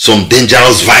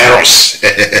virus,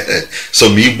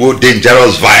 some Igbo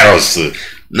dangerous virus.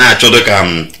 Now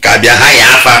kabia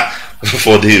high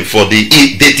for the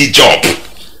dirty job.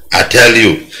 I tell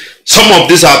you. Some of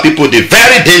these are people, they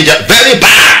very dangerous, very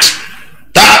bad.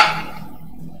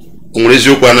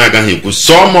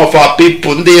 Some of our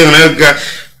people, they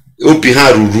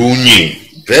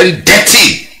very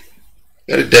dirty.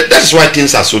 That's why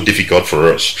things are so difficult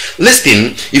for us.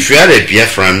 Listen, if you are a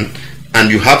Biafran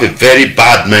and you have a very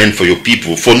bad mind for your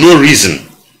people, for no reason,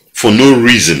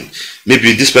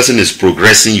 maybe this person is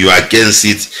progressing, you are against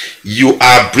it, you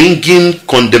are bringing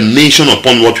condemnation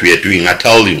upon what we are doing, I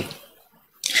tell you.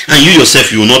 And you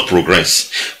yourself, you will not progress.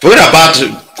 Forget about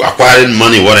acquiring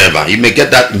money, whatever. You may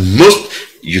get that.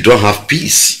 You don't have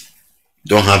peace.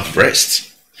 You don't have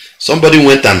rest. Somebody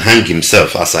went and hanged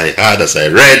himself, as I heard, as I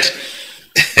read.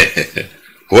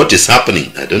 What is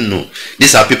happening? I don't know.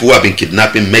 These are people who have been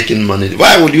kidnapping, making money.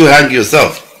 Why would you hang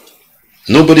yourself?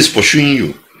 Nobody's pursuing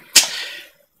you.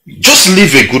 Just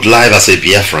live a good life as a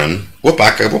Biafran.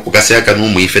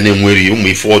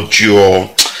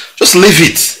 Just leave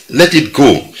it. Let it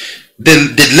go.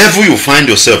 The level you find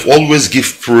yourself, always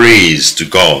give praise to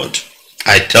God.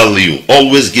 I tell you,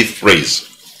 always give praise.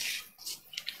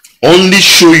 Only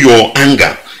show your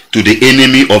anger to the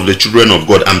enemy of the children of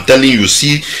God. I'm telling you,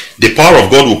 see, the power of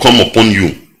God will come upon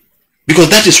you. Because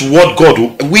that is what God,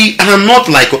 we are not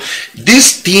like,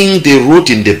 this thing they wrote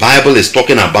in the Bible is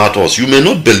talking about us. You may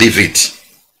not believe it.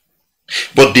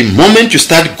 But the moment you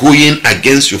start going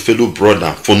against your fellow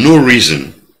brother for no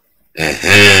reason,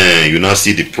 you now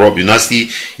see the problem. You now see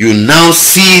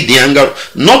the anger,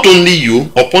 not only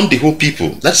you, upon the whole people.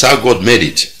 That's how God made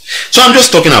it. So I'm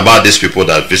just talking about these people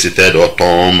that visited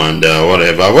Ortom and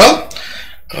whatever. Well,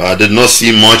 I did not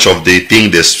see much of the thing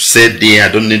they said there. I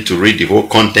don't need to read the whole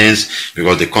contents,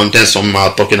 because the contents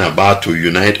somehow talking about to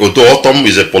unite. Although Ortom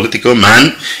is a political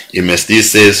man, he may still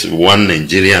says one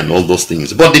Nigeria and all those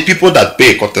things. But the people that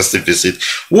pay a courtesy visit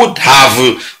would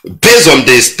have, based on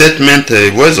the statement,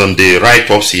 was on the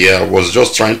write-ups here, I was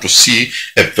just trying to see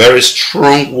a very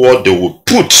strong word they would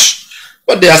put.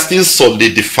 But they are still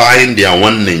solidifying their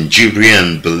one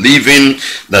Nigerian, believing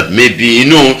that maybe,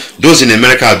 those in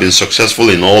America have been successful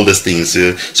in all these things.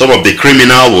 Some of the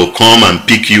criminal will come and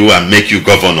pick you and make you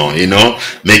governor,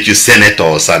 make you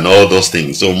senators and all those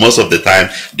things. So most of the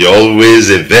time, they're always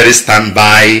a very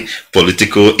standby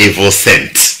political evil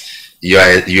scent. You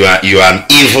are an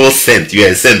evil scent. You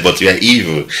are a scent, but you are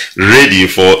evil, ready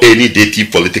for any dirty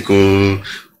political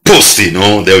post.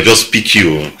 They'll just pick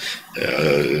you.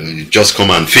 Just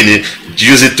come and finish,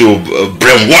 use it to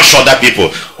brainwash other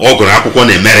people. On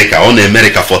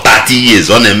America for 30 years.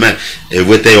 On America,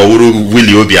 give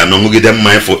them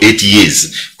mind for 8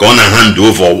 years. Go on and hand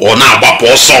over. Or now,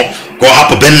 go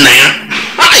up and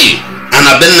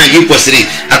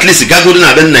at least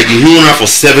go for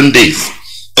 7 days.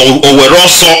 Or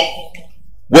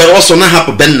we're also not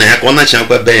happy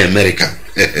America.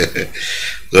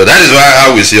 So that is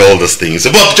how we see all these things.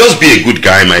 But just be a good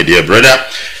guy, my dear brother.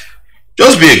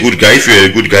 Just be a good guy. If you're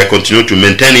a good guy, continue to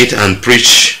maintain it and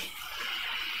preach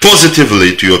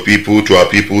positively to your people, to our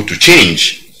people, to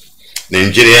change.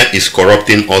 Nigeria is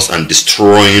corrupting us and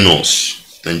destroying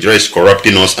us. Nigeria is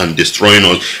corrupting us and destroying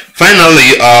us.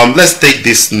 Finally, let's take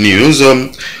this news.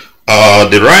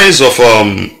 The rise of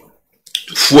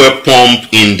fuel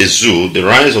pump in the zoo. The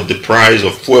rise of the price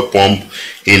of fuel pump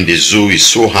in the zoo is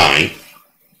so high.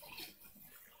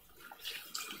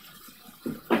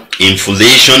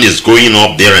 Inflation is going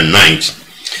up there and night.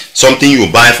 Something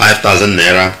you buy 5,000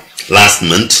 naira last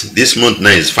month, this month now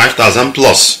is 5,000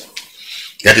 plus.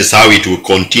 That is how it will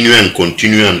continue and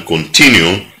continue and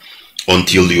continue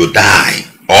until you die,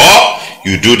 or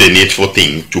you do the needful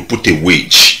thing to put a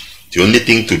wage. The only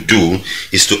thing to do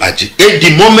is to agitate.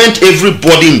 The moment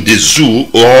everybody in the zoo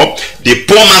or the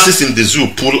poor masses in the zoo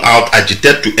pull out,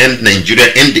 agitate to end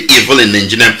Nigeria, end the evil in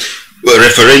Nigeria,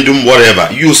 referendum,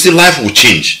 whatever, you see life will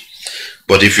change.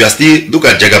 But if you are still, look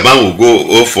at Jagaban will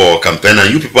go for campaign and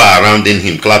you people are surrounding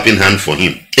him, clapping hand for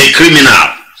him. A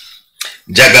criminal.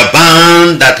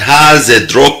 Jagaban that has a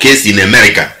drug case in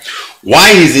America.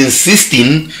 Why he's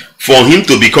insisting for him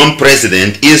to become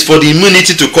president is for the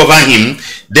immunity to cover him.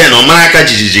 Then America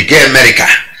get America.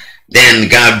 Then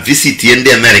go visit in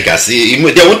the America. See,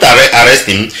 they won't arrest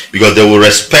him because they will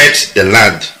respect the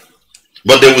land.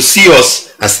 But they will see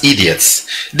us as idiots.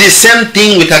 The same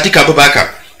thing with Atiku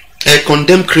Abubakar, a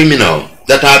condemned criminal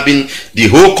that have been the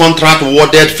whole contract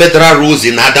awarded federal roads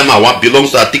in Adamawa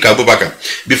belongs to Atiku Abubakar.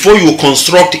 Before you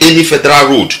construct any federal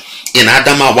road in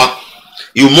Adamawa,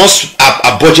 you must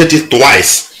budget it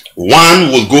twice. One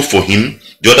will go for him,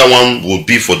 the other one will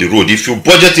be for the road. If you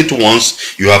budget it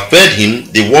once, you have paid him,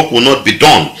 the work will not be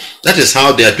done. That is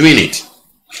how they are doing it.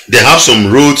 They have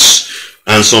some roads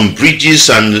and some bridges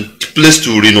and place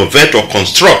to renovate or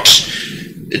construct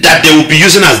that they will be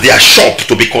using as their shop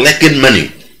to be collecting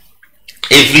money.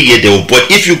 Every year they will,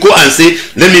 but if you go and say,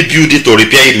 let me build it or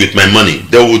repair it with my money,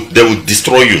 they will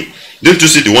destroy you. Didn't you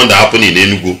see the one that happened in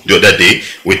Enugu the other day?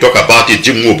 We talk about it,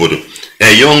 Jim Wobodo.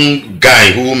 A young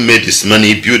guy who made his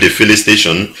money, built a filling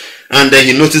station, and then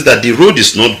he noticed that the road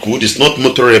is not good, it's not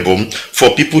motorable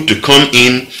for people to come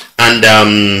in and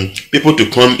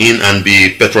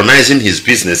be patronizing his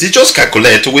business. He just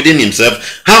calculates within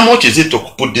himself, how much is it to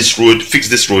put this road, fix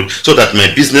this road, so that my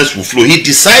business will flow. He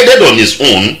decided on his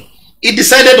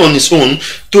own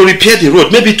to repair the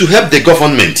road, maybe to help the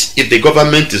government, if the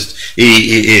government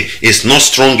is not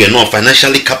strong enough,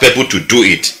 financially capable to do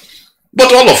it.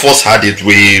 But all of us had it.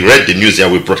 We read the news here,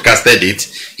 we broadcasted it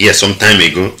here some time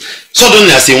ago.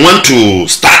 Suddenly, as he want to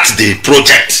start the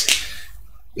project,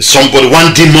 somebody,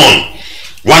 one demon,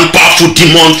 one powerful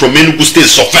demon from Enugu State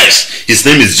surfaced. His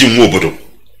name is Jim Wobodo.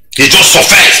 He just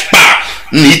surfaced.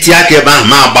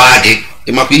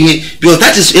 Because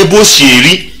that is Ebo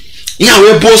Siri.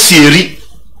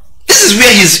 This is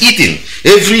where he's eating.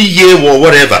 Every year or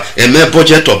whatever, a mere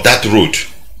budget of that road.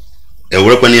 A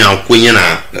working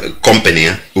company,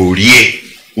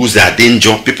 who's a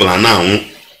danger, people are now.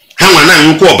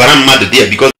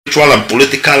 Because cultural and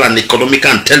political and economic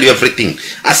and tell you everything.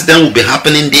 Accident will be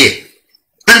happening there.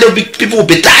 And people will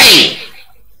be dying.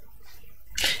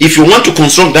 If you want to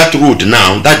construct that road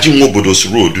now, that Jim Wobodo's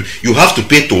road, you have to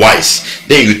pay twice.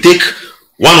 Then you take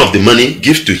one of the money,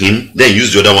 give to him, then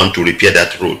use the other one to repair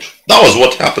that road. That was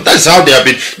what happened. That is how they have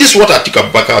been. This is what Atiku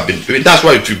Abubakar have been doing. That's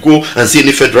why if you go and see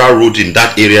any federal road in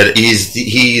that area, he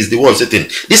is the one sitting.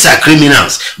 These are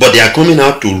criminals, but they are coming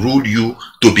out to rule you,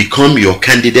 to become your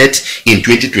candidate in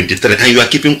 2023, and you are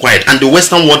keeping quiet. And the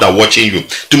Western world are watching you.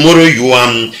 Tomorrow you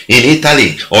are in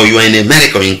Italy, or you are in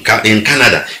America, or in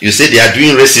Canada. You say they are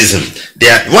doing racism.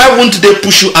 Why won't they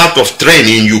push you out of train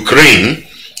in Ukraine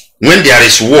when there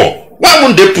is war? Why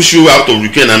won't they push you out of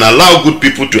Ukraine and allow good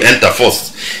people to enter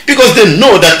first? Because they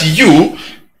know that you,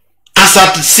 as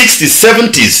at the 60s,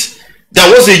 70s, there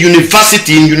was a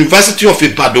university in University of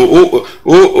Ipob,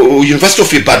 University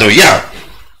of Ibadan, yeah.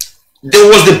 There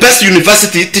was the best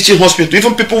university teaching hospital.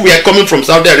 Even people were coming from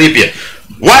Saudi Arabia.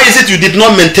 Why is it you did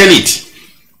not maintain it?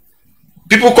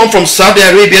 People come from Saudi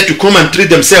Arabia to come and treat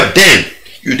themselves. Then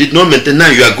you did not maintain. Now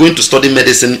you are going to study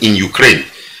medicine in Ukraine.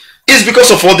 It's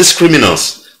because of all these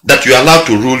criminals that you are allowed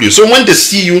to rule you. So when they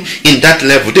see you in that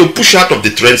level, they will push you out of the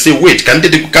train, say, wait, can they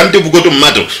go to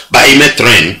Mado by a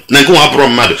train?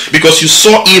 Because you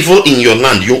saw evil in your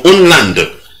land, your own land.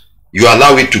 You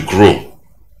allow it to grow.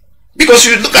 Because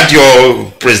you look at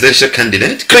your presidential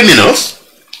candidate, criminals.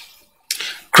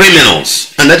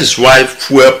 And that is why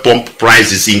fuel pump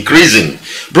price is increasing.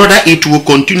 Brother, it will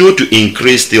continue to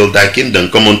increase till thy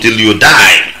kingdom come, until you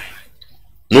die.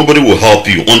 Nobody will help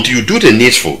you until you do the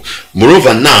needful.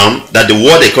 Moreover, now that the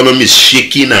world economy is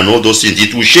shaking and all those things,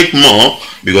 it will shake more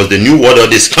because the new world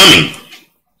order is coming.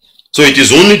 So it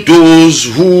is only those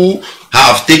who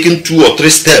have taken 2 or 3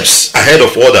 steps ahead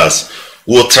of others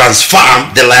will transfer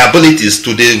the liabilities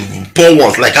to the poor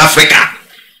ones like Africa.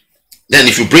 Then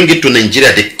if you bring it to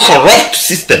Nigeria, the corrupt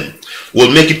system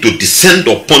will make it to descend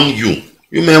upon you.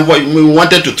 You may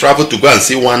wanted to travel to go and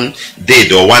see one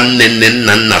dead or one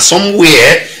nana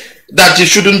somewhere that it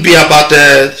shouldn't be about,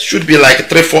 should be like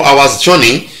 3-4 hours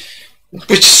journey,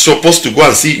 which is supposed to go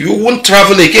and see. You won't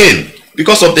travel again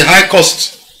because of the high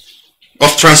cost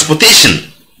of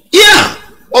transportation. Yeah,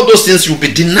 all those things will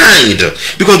be denied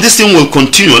because this thing will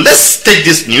continue. Let's take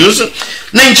this news.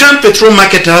 Nigerian petrol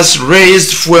marketers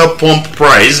raised fuel pump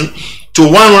price to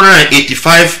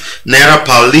 185 naira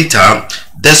per liter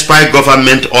despite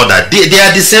government order. They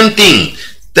are the same thing.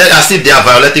 As if they are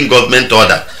violating government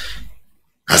order.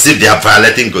 As if they are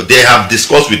violating God. They have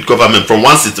discussed with government from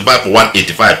 165 to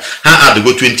 185. How are they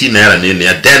go 20 naira in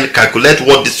there? Then calculate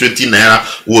what this 20 naira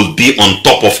will be on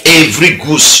top of every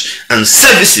goods and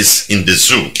services in the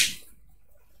zoo.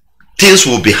 Things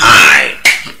will be high.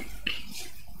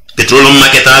 Petroleum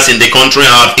marketers in the country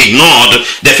have ignored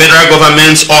the federal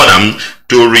government's order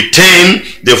to retain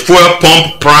the fuel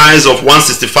pump price of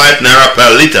 165 naira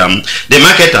per liter. The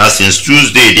marketers since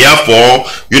Tuesday therefore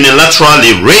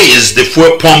unilaterally raised the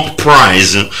fuel pump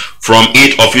price from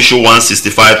its official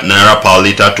 165 naira per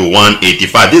liter to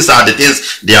 185. These are the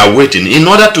things they are waiting in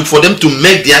order for them to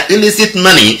make their illicit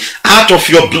money out of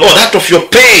your blood, out of your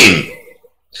pain,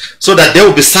 so that they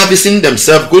will be servicing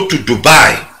themselves, go to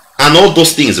Dubai and all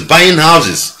those things, buying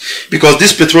houses. Because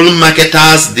these petroleum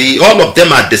marketers, all of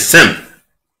them are the same.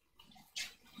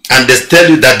 And they tell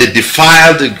you that they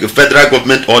defiled the federal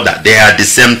government order. They are the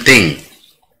same thing.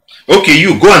 Okay,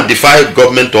 you go and defy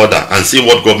government order and see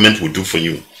what government will do for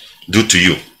you, do to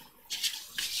you.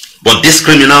 But these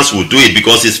criminals will do it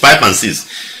because it's 5 and 6.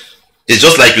 It's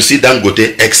just like you see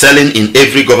Dangote excelling in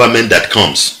every government that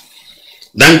comes.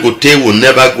 Dangote will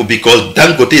never go because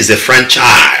Dangote is a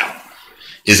franchise.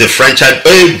 It's a franchise.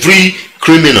 Every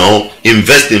criminal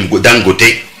invests in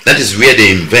Dangote. That is where they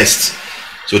invest.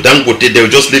 So Dangote, they will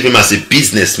just leave him as a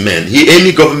businessman.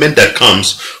 Any government that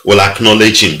comes will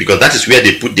acknowledge him because that is where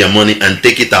they put their money and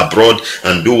take it abroad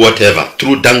and do whatever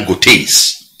through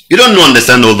Dangotes. You don't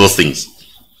understand all those things.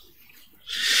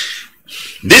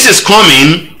 This is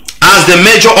coming as the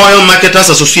Major Oil Marketers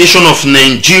Association of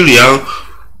Nigeria,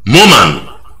 MOMAN,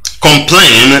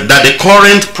 complained that the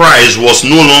current price was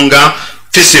no longer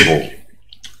feasible.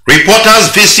 Reporters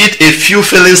visit a fuel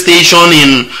filling station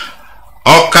in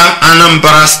Awka,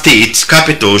 Anambra State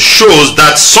capital shows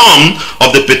that some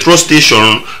of the petrol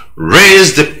station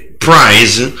raised the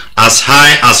price as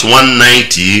high as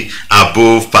 190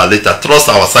 above per liter. Trust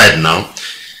our side now.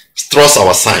 Trust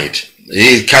our side.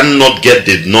 He cannot get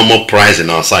the normal price in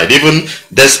our side. Even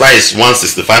despite it's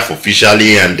 165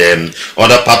 officially, and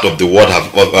other part of the world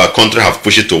country have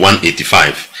pushed it to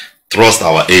 185. Trust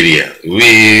our area.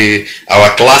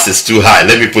 Our class is too high.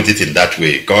 Let me put it in that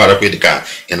way. Our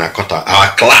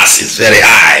class is very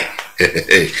high.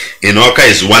 In Oka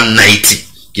is 190.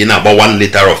 In about 1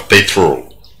 liter of petrol.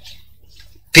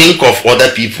 Think of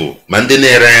other people.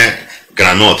 Mandinera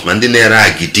granot, mandinera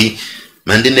agidi,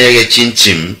 mandinera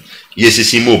chinchim.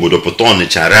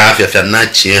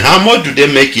 How much do they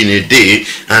make in a day,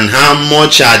 and how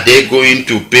much are they going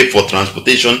to pay for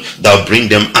transportation that will bring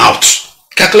them out?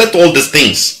 Calculate all these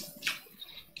things.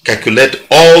 Calculate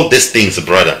all these things,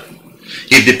 brother.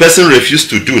 If the person refuses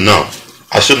to do now,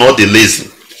 I should not be lazy.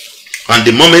 And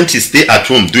the moment he stay at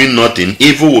home doing nothing,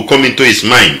 evil will come into his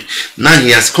mind. Now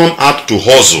he has come out to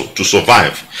hustle, to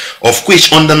survive, of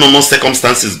which under normal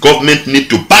circumstances, government need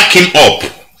to back him up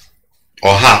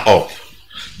or her up.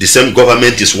 The same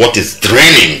government is what is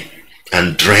draining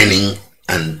and draining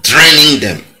and draining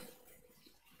them.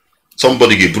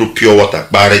 Somebody give brew pure water.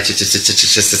 Maybe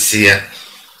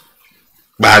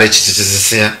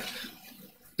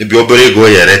obere go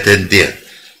here there.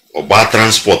 Or bar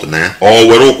transport na. Or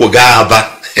where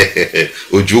gaba.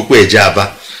 Ojuku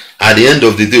ejaba. At the end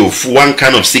of the day, one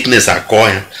kind of sickness are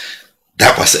calling.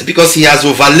 That was because he has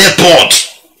overlapped.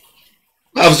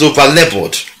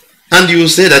 And you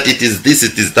say that it is this,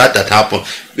 it is that happened.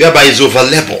 Whereby it's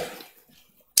overlapped.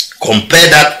 Compare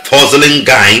that hustling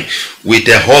guy with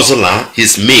a hustler,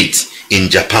 his mate in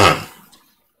Japan.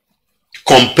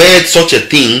 Compare such a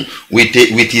thing with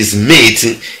his mate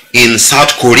in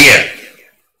South Korea.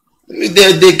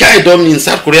 The guy in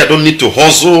South Korea don't need to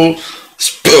hustle,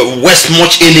 waste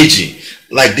much energy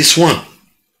like this one.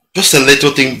 Just a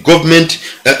little thing. Government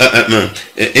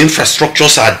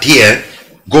infrastructures are there.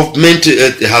 Government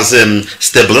has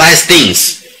stabilized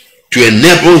things to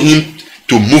enable him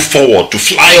to move forward, to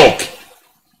fly up.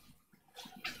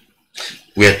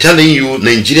 We are telling you,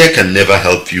 Nigeria can never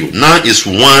help you. Now it's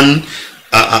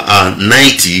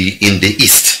 190 in the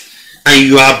east, and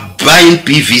you are buying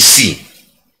PVC.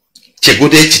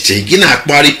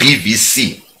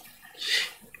 PVC.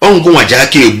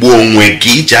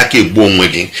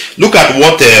 Look at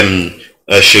what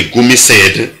Shegumi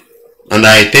said, and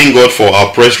I thank God for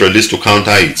our press release to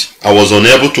counter it. I was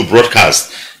unable to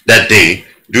broadcast that day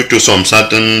due to some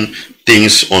certain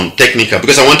things on technical,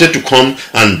 because I wanted to come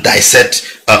and dissect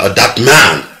that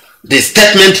man. The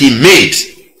statement he made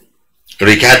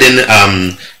regarding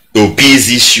obese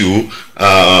issue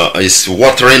is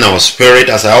watering our spirit,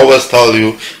 as I always tell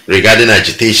you, regarding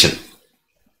agitation.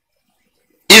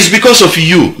 It's because of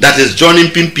you that is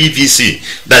joining PVC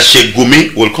that Sheikh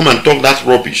Gumi will come and talk that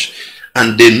rubbish.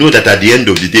 and they know that at the end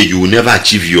of the day, you will never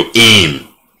achieve your aim.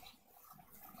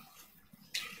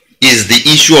 Is the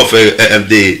issue of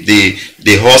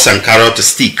the horse and carrot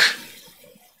stick.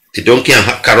 The donkey and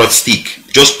carrot stick.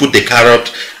 Just put the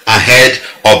carrot ahead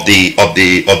of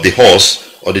the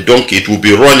horse or the donkey. It will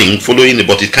be running, following it,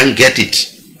 but it can't get it.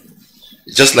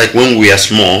 It's just like when we are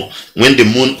small, when the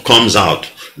moon comes out,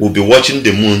 we'll be watching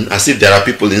the moon as if there are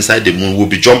people inside the moon. We'll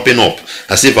be jumping up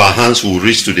as if our hands will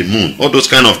reach to the moon. All those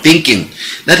kind of thinking.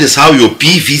 That is how your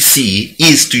PVC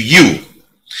is to you.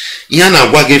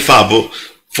 Yana Wage Fabo,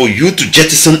 for you to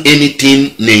jettison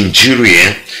anything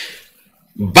Nigeria,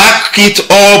 back it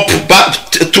up,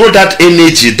 throw that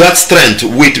energy, that strength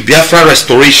with Biafra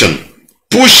restoration.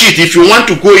 Push it if you want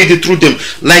to go it through them.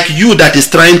 Like you that is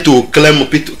trying to claim,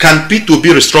 can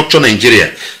P2B restructure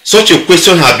Nigeria? Such a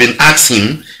question has been asked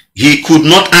him. He could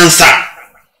not answer.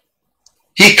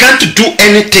 He can't do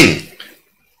anything.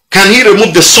 Can he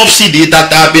remove the subsidy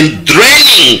that have been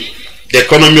draining the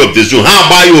economy of the zone? How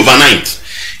about you overnight?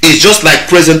 It's just like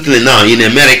presently now in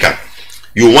America.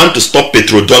 You want to stop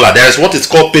petrodollar. There is what is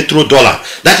called petrodollar.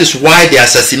 That is why they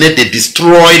assassinated, they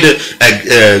destroyed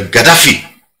Gaddafi.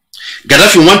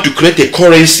 Gaddafi want to create a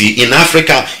currency in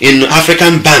Africa, in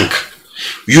African bank.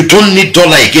 You don't need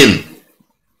dollar again.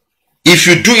 If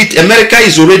you do it, America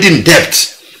is already in debt.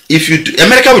 If you do,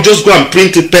 America will just go and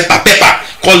print paper,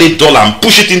 call it dollar and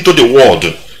push it into the world,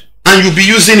 and you'll be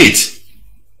using it.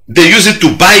 They use it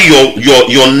to buy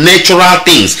your natural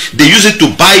things. They use it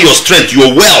to buy your strength,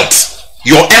 your wealth,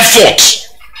 your effort,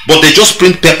 but they just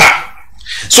print paper.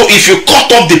 So if you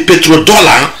cut off the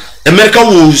petrodollar, America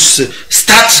will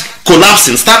start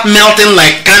collapsing, start melting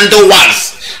like candle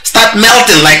wax, start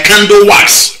melting like candle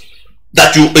wax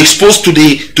that you expose to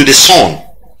the sun.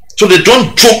 So they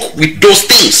don't joke with those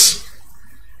things.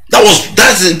 That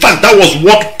was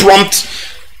what prompted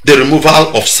the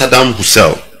removal of Saddam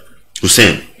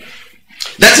Hussein.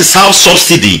 That is how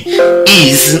subsidy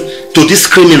is to this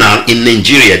criminal in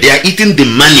Nigeria. They are eating the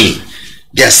money.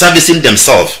 They are servicing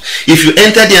themselves. If you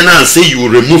enter there now and say you will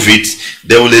remove it,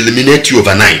 they will eliminate you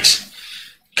overnight.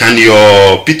 Can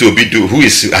your P2B do, who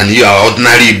is an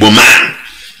ordinary Igbo man?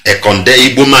 A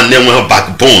Igbo man never have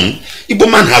backbone. Igbo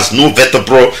man has no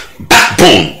vertebral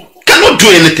backbone. Cannot do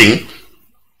anything.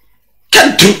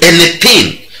 Can't do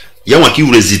anything. Yawaki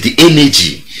will resist the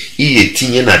energy.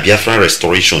 Biafran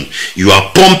restoration. You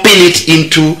are pumping it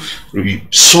into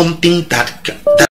something that